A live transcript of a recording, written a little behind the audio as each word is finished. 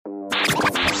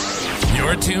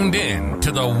You're tuned in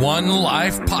to the One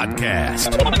Life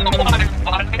Podcast,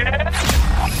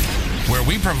 where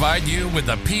we provide you with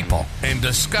the people and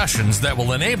discussions that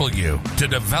will enable you to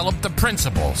develop the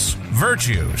principles,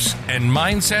 virtues, and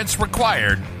mindsets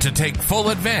required to take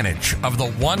full advantage of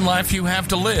the one life you have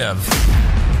to live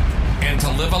and to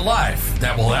live a life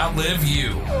that will outlive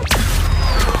you.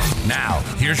 Now,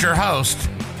 here's your host,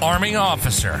 Army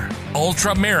officer,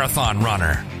 ultra marathon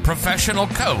runner, professional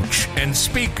coach, and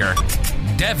speaker,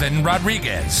 Devin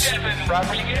Rodriguez.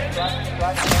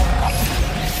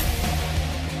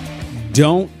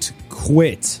 Don't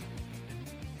quit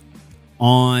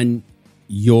on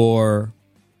your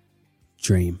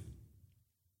dream.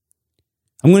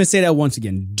 I'm going to say that once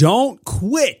again. Don't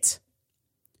quit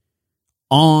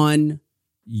on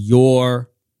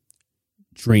your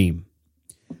dream.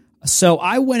 So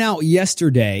I went out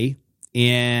yesterday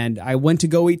and I went to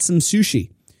go eat some sushi.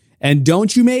 And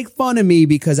don't you make fun of me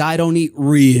because I don't eat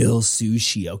real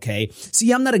sushi, okay?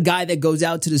 See, I'm not a guy that goes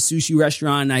out to the sushi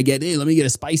restaurant and I get, hey, let me get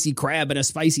a spicy crab and a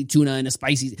spicy tuna and a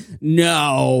spicy...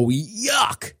 No,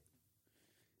 yuck.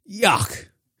 Yuck.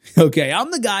 Okay, I'm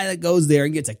the guy that goes there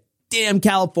and gets a damn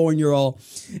California roll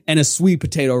and a sweet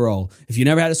potato roll. If you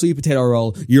never had a sweet potato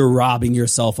roll, you're robbing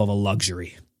yourself of a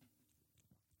luxury.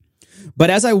 But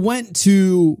as I went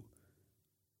to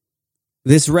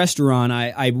this restaurant,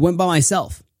 I went by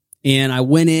myself. And I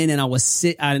went in and I was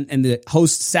and the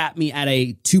host sat me at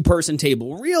a 2-person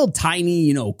table, real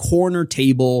tiny, corner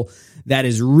table that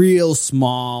is real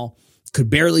small,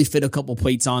 could barely fit a couple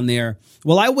plates on there.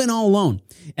 Well, I went all alone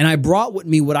and I brought with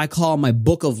me what I call my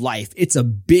book of life. It's a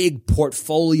big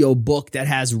portfolio book that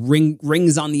has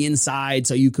rings on the inside.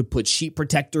 So you could put sheet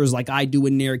protectors like I do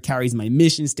in there. It carries my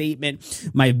mission statement,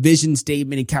 my vision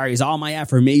statement. It carries all my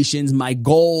affirmations, my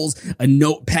goals, a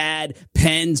notepad,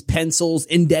 pens, pencils,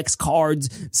 index cards,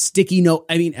 sticky note.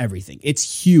 I mean, everything.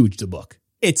 It's huge, the book.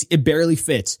 It barely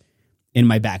fits in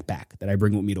my backpack that I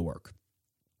bring with me to work.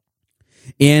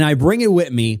 And I bring it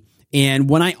with me. And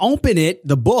when I open it,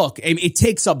 the book, it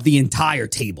takes up the entire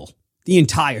table.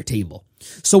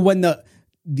 So when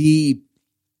the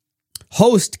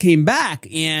host came back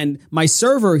and my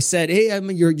server said, hey,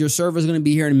 your server's going to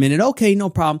be here in a minute. Okay,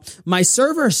 no problem. My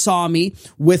server saw me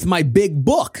with my big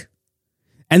book.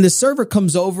 And the server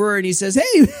comes over and he says,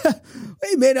 hey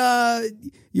man,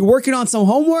 you working on some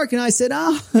homework? And I said,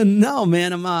 no,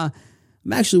 man, I'm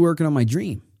actually working on my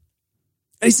dream.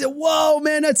 And he said, whoa,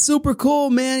 man, that's super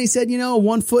cool, man. He said,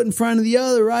 one foot in front of the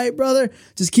other, right, brother?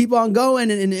 Just keep on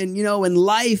going and in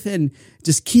life and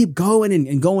just keep going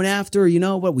and going after,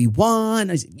 what we want.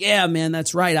 I said, yeah, man,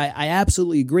 that's right. I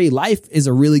absolutely agree. Life is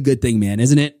a really good thing, man,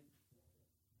 isn't it?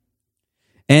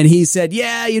 And he said,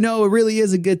 yeah, it really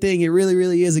is a good thing. It really,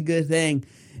 really is a good thing.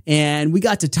 And we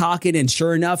got to talking, and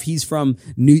sure enough, he's from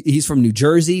New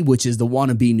Jersey, which is the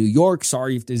wannabe New York.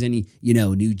 Sorry if there's any,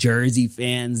 New Jersey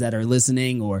fans that are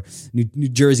listening, or New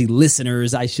Jersey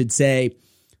listeners, I should say.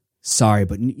 Sorry,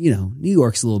 but New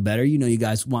York's a little better. You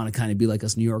guys want to kind of be like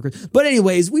us New Yorkers. But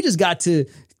anyways, we just got to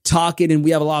talking and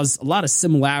we have a lot of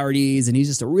similarities, and he's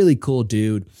just a really cool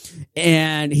dude.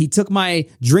 And he took my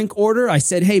drink order. I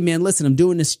said, hey man, listen, I'm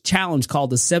doing this challenge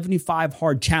called the 75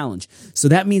 Hard Challenge. So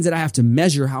that means that I have to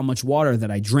measure how much water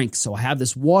that I drink. So I have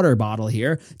this water bottle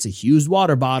here. It's a huge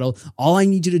water bottle. All I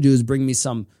need you to do is bring me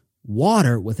some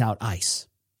water without ice.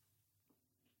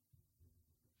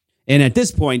 And at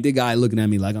this point, the guy looking at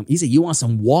me like, he said, you want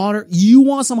some water? You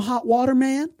want some hot water,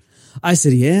 man? I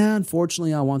said, yeah,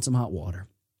 unfortunately, I want some hot water.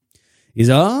 He's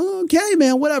okay,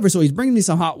 man, whatever. So he's bringing me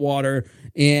some hot water,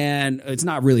 and it's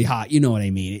not really hot. You know what I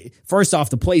mean? First off,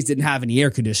 the place didn't have any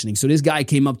air conditioning. So this guy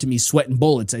came up to me sweating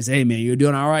bullets. I said, hey, man, you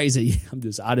doing all right? He said, yeah, I'm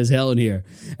just hot as hell in here.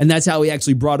 And that's how he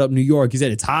actually brought up New York. He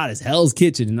said, it's hot as Hell's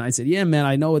Kitchen. And I said, yeah, man,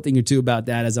 I know a thing or two about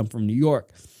that as I'm from New York.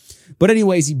 But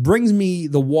anyways, he brings me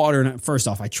the water. And first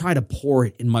off, I try to pour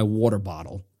it in my water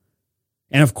bottle.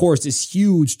 And of course, this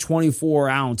huge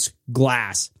 24-ounce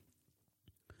glass.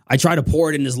 I try to pour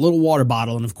it in this little water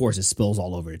bottle, and of course, it spills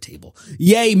all over the table.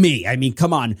 Yay me. I mean,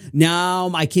 come on.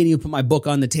 Now I can't even put my book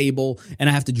on the table, and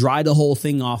I have to dry the whole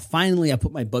thing off. Finally, I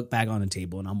put my book back on the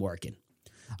table, and I'm working.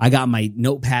 I got my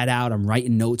notepad out. I'm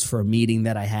writing notes for a meeting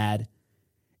that I had.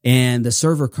 And the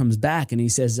server comes back, and he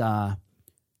says, I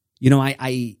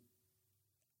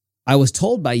was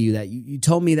told by you that you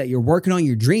told me that you're working on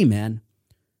your dream, man.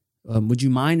 Would you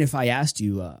mind if I asked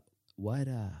you,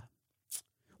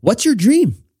 what's your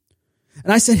dream?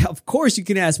 And I said, of course you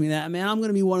can ask me that, man. I'm going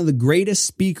to be one of the greatest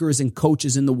speakers and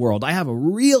coaches in the world. I have a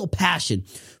real passion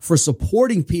for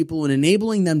supporting people and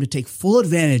enabling them to take full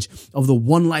advantage of the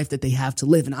one life that they have to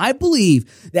live. And I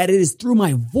believe that it is through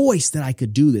my voice that I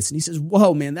could do this. And he says,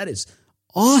 whoa, man, that is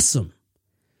awesome.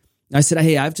 I said,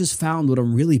 hey, I've just found what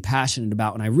I'm really passionate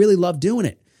about, and I really love doing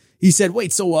it. He said,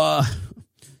 wait, so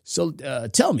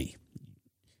tell me,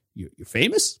 you're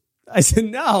famous? I said,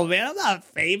 no, man, I'm not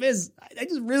famous. I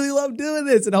just really love doing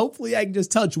this, and hopefully I can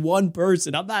just touch one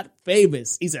person. I'm not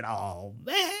famous. He said, oh,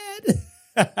 man.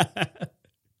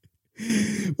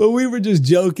 But we were just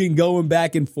joking, going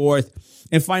back and forth.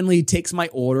 And finally, he takes my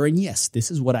order. And yes,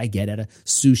 this is what I get at a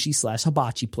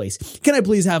sushi/hibachi place. Can I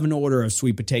please have an order of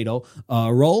sweet potato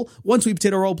roll? One sweet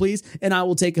potato roll, please. And I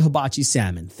will take a hibachi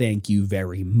salmon. Thank you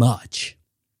very much.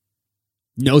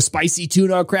 No spicy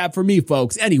tuna or crab for me,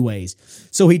 folks. Anyways,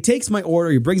 so he takes my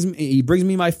order. He brings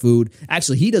me my food.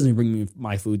 Actually, he doesn't bring me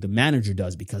my food. The manager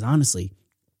does, because honestly,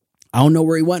 I don't know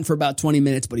where he went for about 20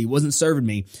 minutes, but he wasn't serving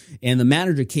me. And the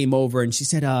manager came over and she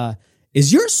said,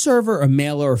 is your server a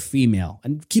male or a female?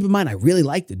 And keep in mind, I really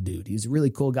liked the dude. He's a really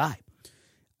cool guy.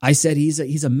 I said, he's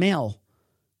a male.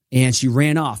 And she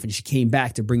ran off and she came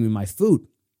back to bring me my food.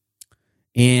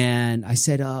 And I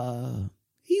said,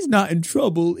 he's not in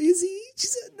trouble, is he? She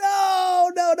said,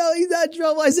 no, he's not in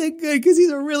trouble. I said, good, because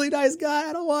he's a really nice guy.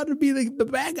 I don't want to be the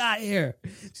bad guy here.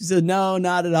 She said, no,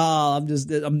 not at all.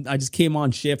 I just came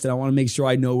on shift and I want to make sure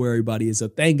I know where everybody is. So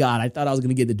thank God. I thought I was going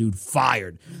to get the dude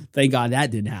fired. Thank God that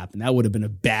didn't happen. That would have been a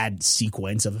bad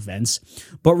sequence of events.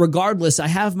 But regardless, I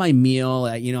have my meal.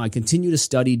 I continue to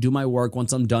study, do my work.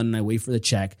 Once I'm done, and I wait for the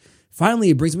check. Finally,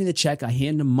 he brings me the check. I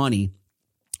hand him money.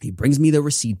 He brings me the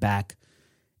receipt back.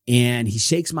 And he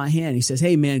shakes my hand. He says,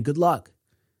 hey, man, good luck.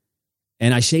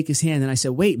 And I shake his hand and I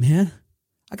said, wait, man,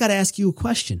 I got to ask you a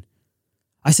question.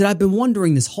 I said, I've been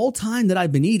wondering this whole time that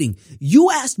I've been eating.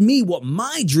 You asked me what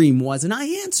my dream was and I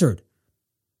answered.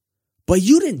 But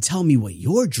you didn't tell me what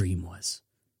your dream was.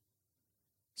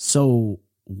 So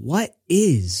what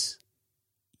is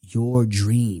your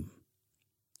dream?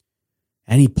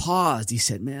 And he paused. He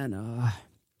said, man,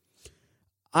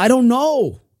 I don't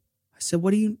know. I said,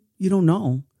 what do you don't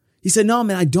know? He said, no,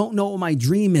 man, I don't know what my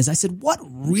dream is. I said, what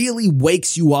really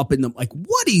wakes you up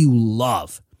what do you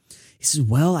love? He says,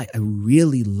 well, I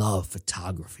really love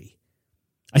photography.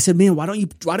 I said, man, why don't you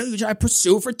try to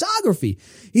pursue photography?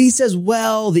 He says,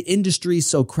 well, the industry is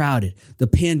so crowded. The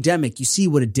pandemic, you see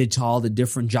what it did to all the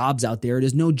different jobs out there.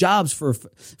 There's no jobs for a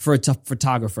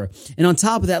photographer. And on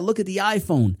top of that, look at the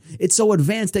iPhone. It's so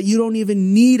advanced that you don't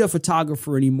even need a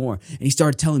photographer anymore. And he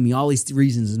started telling me all these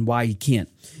reasons and why he can't.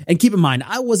 And keep in mind,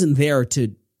 I wasn't there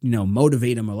to,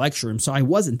 motivate him or lecture him. So I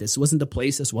wasn't. This wasn't the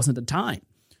place. This wasn't the time.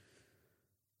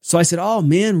 So I said, oh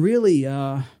man, really,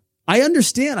 I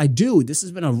understand. I do. This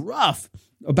has been a rough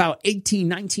about 18,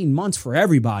 19 months for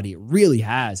everybody. It really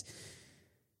has.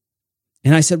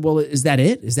 And I said, well, is that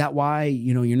it? Is that why,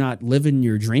 you're not living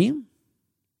your dream?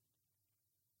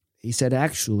 He said,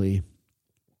 actually,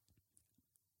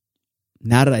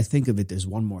 now that I think of it, there's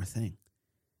one more thing.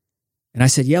 And I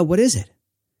said, yeah, what is it?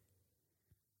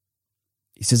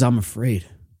 He says, I'm afraid.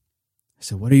 I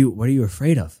said, what are you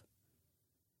afraid of?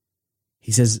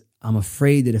 He says, I'm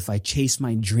afraid that if I chase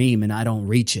my dream and I don't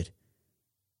reach it,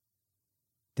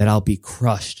 that I'll be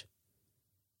crushed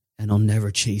and I'll never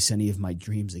chase any of my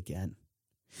dreams again.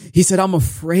 He said, I'm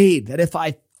afraid that if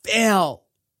I fail,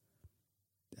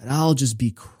 that I'll just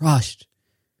be crushed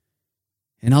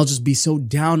and I'll just be so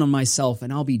down on myself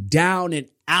and I'll be down and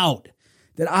out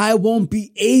that I won't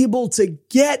be able to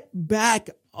get back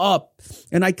up.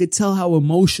 And I could tell how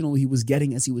emotional he was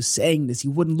getting as he was saying this. He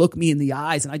wouldn't look me in the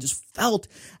eyes, and I just felt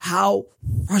how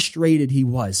frustrated he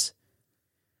was.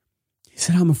 He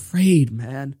said, I'm afraid,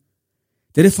 man,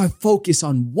 that if I focus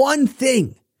on one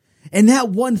thing and that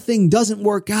one thing doesn't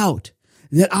work out,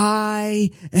 that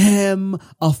I am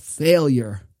a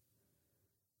failure.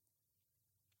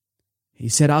 He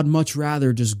said, I'd much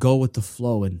rather just go with the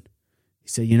flow. And he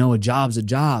said, a job's a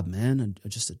job, man. A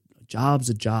job's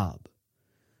a job.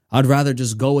 I'd rather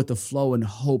just go with the flow and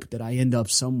hope that I end up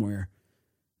somewhere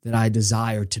that I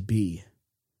desire to be.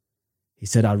 He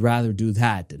said, I'd rather do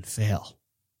that than fail.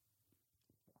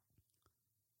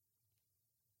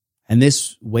 And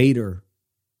this waiter,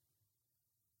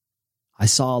 I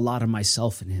saw a lot of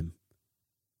myself in him.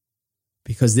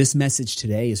 Because this message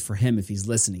today is for him if he's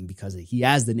listening, because he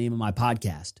has the name of my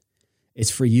podcast.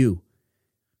 It's for you.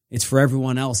 It's for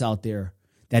everyone else out there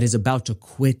that is about to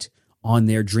quit on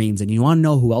their dreams. And you want to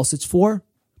know who else it's for?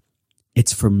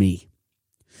 It's for me.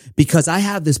 Because I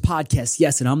have this podcast,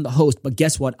 yes, and I'm the host, but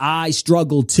guess what? I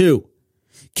struggle too.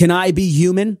 Can I be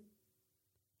human?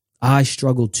 I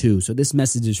struggle too. So this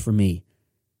message is for me.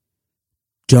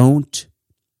 Don't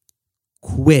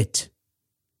quit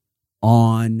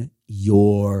on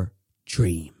your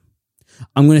dream.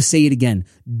 I'm going to say it again.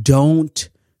 Don't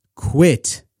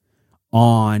quit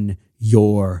on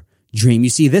your dream. You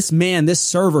see, this man, this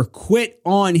server quit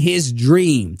on his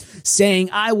dream, saying,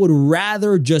 I would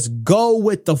rather just go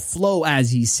with the flow,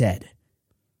 as he said.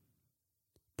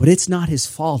 But it's not his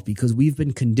fault because we've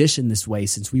been conditioned this way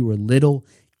since we were little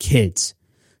kids.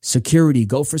 Security,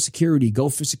 go for security, go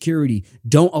for security.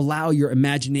 Don't allow your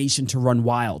imagination to run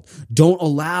wild. Don't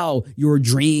allow your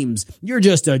dreams. You're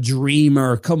just a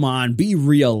dreamer. Come on, be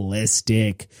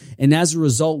realistic. And as a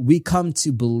result, we come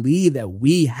to believe that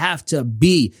we have to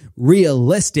be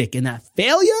realistic and that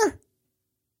failure,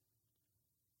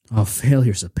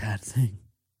 failure's a bad thing.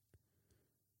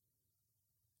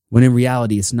 When in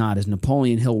reality, it's not. As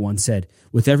Napoleon Hill once said,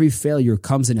 with every failure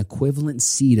comes an equivalent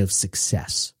seed of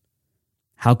success.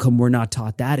 How come we're not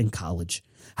taught that in college?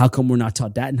 How come we're not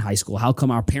taught that in high school? How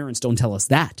come our parents don't tell us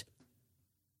that?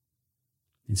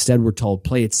 Instead, we're told,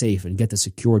 play it safe and get the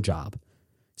secure job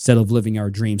instead of living our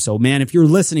dream. So, man, if you're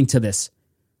listening to this,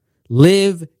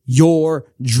 live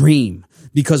your dream.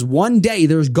 Because one day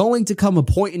there's going to come a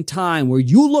point in time where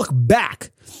you look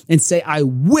back and say, I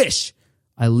wish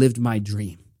I lived my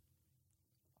dream.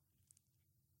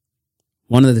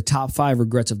 One of the top 5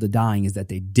 regrets of the dying is that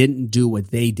they didn't do what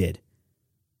they did.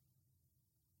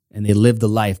 And they lived the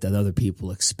life that other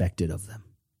people expected of them.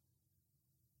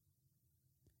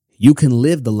 You can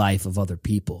live the life of other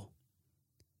people,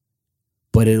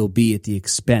 but it'll be at the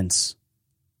expense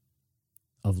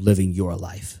of living your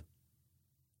life.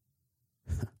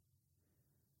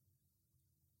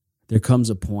 There comes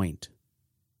a point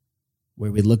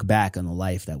where we look back on the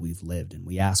life that we've lived and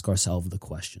we ask ourselves the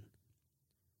question,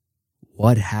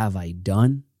 what have I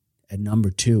done? And number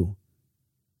 2,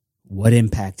 what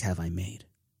impact have I made?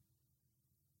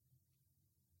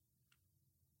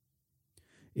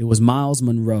 It was Miles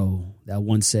Monroe that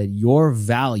once said, your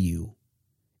value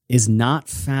is not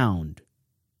found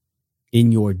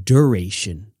in your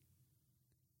duration,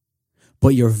 but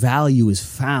your value is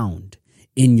found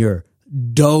in your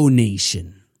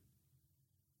donation.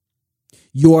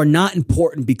 You are not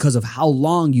important because of how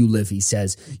long you live, he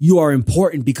says. You are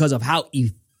important because of how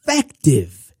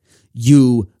effective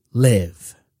you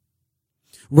live.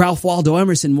 Ralph Waldo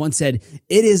Emerson once said,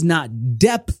 it is not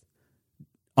depth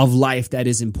of life that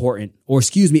is important,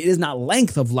 it is not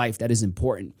length of life that is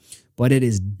important, but it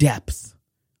is depth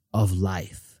of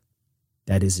life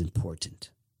that is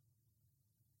important.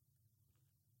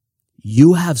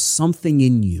 You have something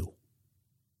in you.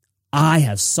 I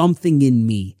have something in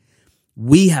me.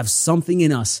 We have something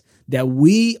in us that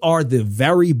we are the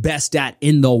very best at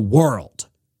in the world.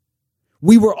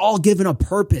 We were all given a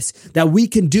purpose that we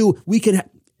can do. We can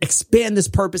expand this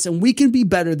purpose and we can be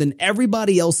better than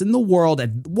everybody else in the world at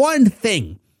one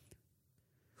thing.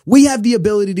 We have the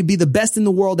ability to be the best in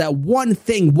the world at one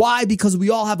thing. Why? Because we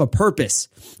all have a purpose.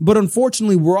 But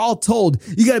unfortunately, we're all told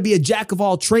you got to be a jack of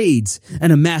all trades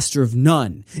and a master of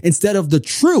none. Instead of the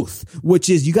truth, which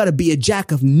is you got to be a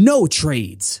jack of no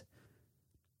trades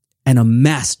and a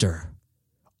master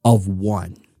of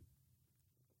one.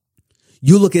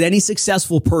 You look at any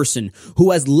successful person who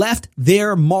has left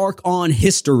their mark on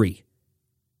history.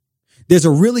 There's a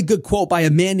really good quote by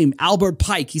a man named Albert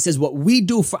Pike. He says, what we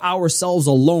do for ourselves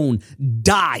alone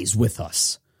dies with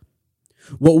us.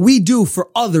 What we do for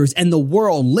others and the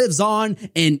world lives on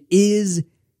and is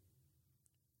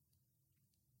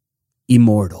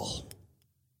immortal.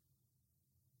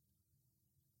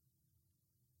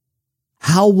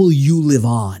 How will you live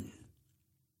on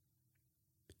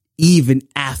even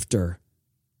after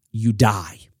you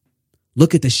die?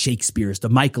 Look at the Shakespeares, the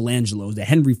Michelangelos, the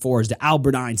Henry Fords, the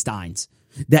Albert Einsteins,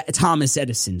 the Thomas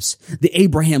Edisons, the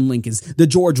Abraham Lincolns, the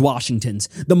George Washingtons,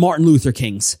 the Martin Luther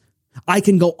Kings. I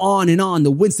can go on and on,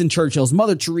 the Winston Churchills,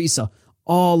 Mother Teresa,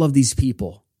 all of these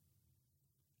people.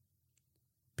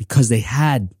 Because they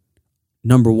had,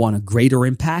 number one, a greater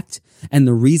impact. And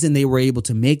the reason they were able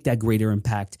to make that greater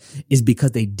impact is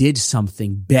because they did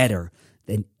something better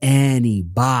than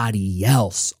anybody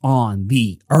else on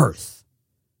the earth.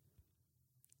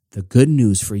 The good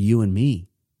news for you and me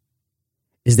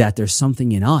is that there's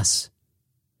something in us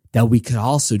that we could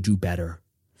also do better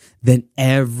than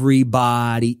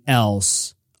everybody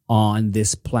else on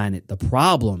this planet. The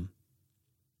problem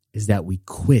is that we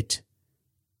quit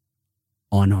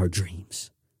on our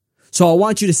dreams. So I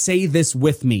want you to say this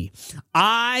with me.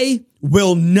 I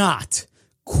will not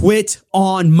quit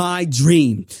on my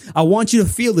dream. I want you to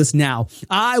feel this now.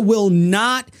 I will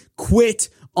not quit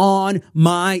on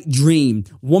my dream.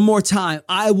 One more time.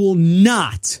 I will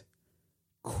not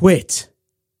quit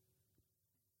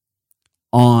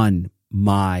on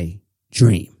my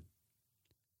dream.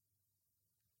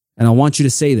 And I want you to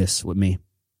say this with me.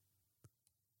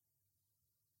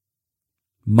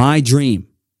 My dream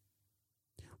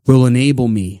will enable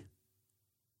me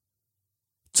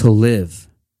to live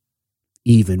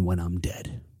even when I'm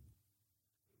dead.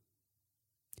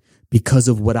 Because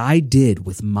of what I did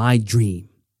with my dream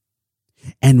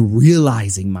and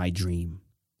realizing my dream,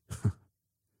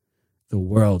 the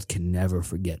world can never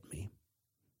forget me.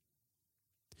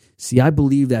 See, I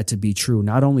believe that to be true,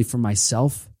 not only for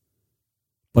myself,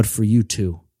 but for you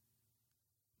too.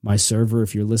 My server,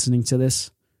 if you're listening to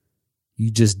this, you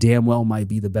just damn well might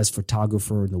be the best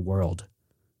photographer in the world.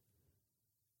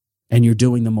 And you're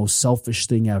doing the most selfish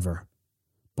thing ever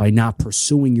by not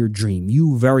pursuing your dream.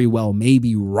 You very well may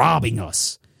be robbing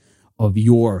us of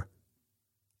your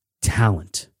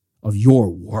talent, of your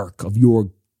work, of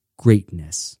your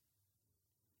greatness.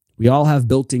 We all have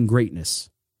built-in greatness,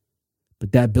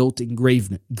 but that built-in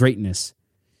greatness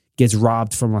gets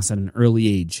robbed from us at an early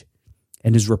age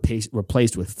and is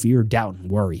replaced with fear, doubt,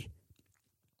 and worry.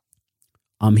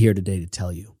 I'm here today to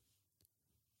tell you,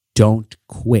 don't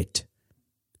quit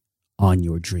on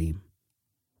your dream.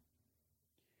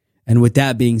 And with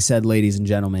that being said, ladies and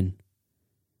gentlemen,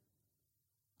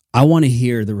 I want to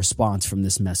hear the response from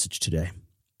this message today.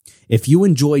 If you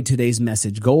enjoyed today's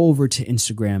message, go over to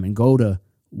Instagram and go to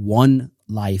One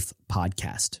Life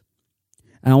Podcast.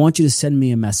 And I want you to send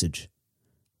me a message.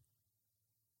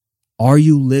 Are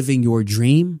you living your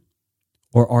dream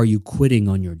or are you quitting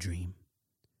on your dream?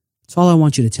 That's all I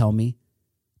want you to tell me.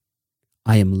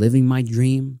 I am living my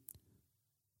dream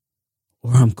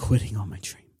or I'm quitting on my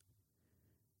dream.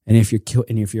 And if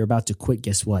you're about to quit,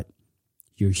 guess what?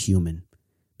 You're human,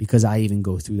 because I even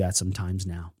go through that sometimes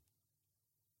now.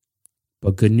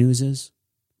 But good news is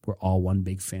we're all one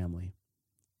big family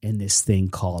in this thing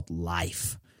called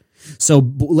life. So,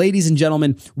 ladies and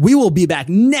gentlemen, we will be back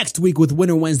next week with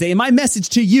Winter Wednesday. And my message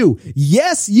to you,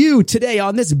 yes, you today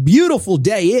on this beautiful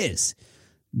day is,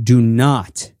 do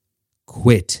not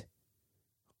quit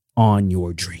on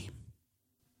your dream.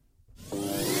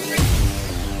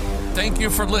 Thank you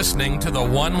for listening to the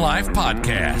One Life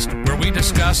Podcast, where we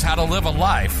discuss how to live a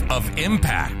life of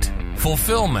impact,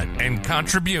 fulfillment, and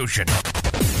contribution.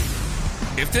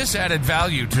 If this added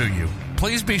value to you,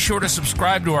 please be sure to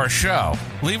subscribe to our show,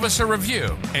 leave us a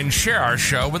review, and share our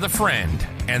show with a friend.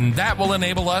 And that will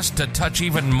enable us to touch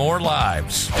even more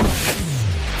lives.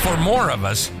 For more of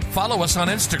us, follow us on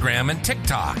Instagram and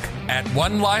TikTok at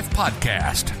One Life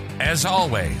Podcast. As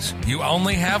always, you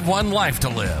only have one life to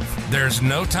live. There's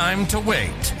no time to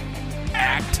wait.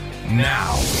 Act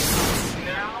now.